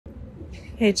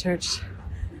Hey church,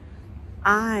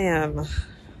 I am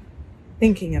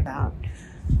thinking about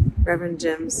Reverend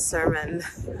Jim's sermon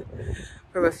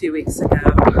from a few weeks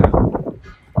ago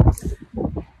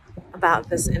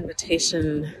about this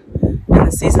invitation in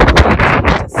the season of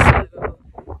life to slow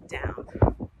down.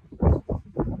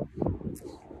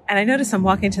 And I notice I'm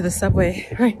walking to the subway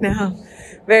right now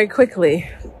very quickly,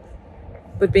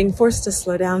 but being forced to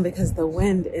slow down because the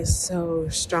wind is so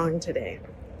strong today.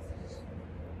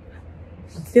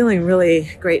 I'm feeling really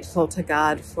grateful to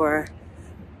God for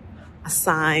a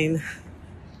sign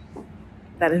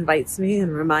that invites me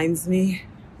and reminds me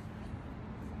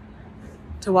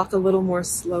to walk a little more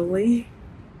slowly,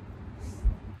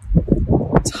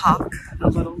 talk a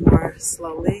little more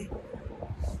slowly,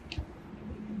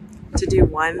 to do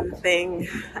one thing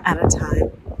at a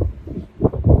time,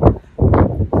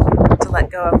 to let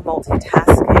go of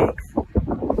multitasking,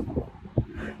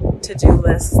 to-do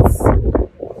lists,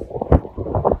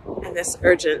 and this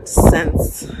urgent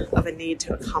sense of a need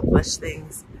to accomplish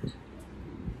things,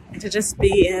 and to just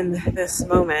be in this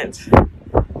moment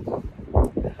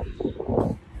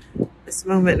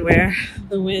where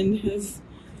the wind has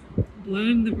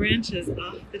blown the branches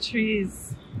off the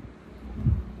trees,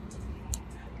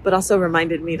 but also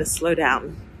reminded me to slow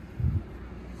down,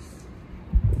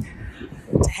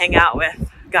 to hang out with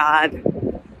God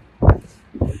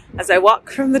as I walk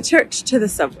from the church to the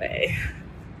subway.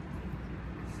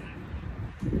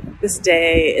 This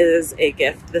day is a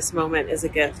gift. This moment is a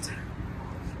gift.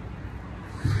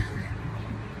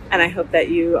 And I hope that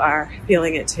you are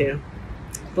feeling it too.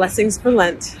 Blessings for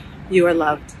Lent. You are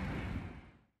loved.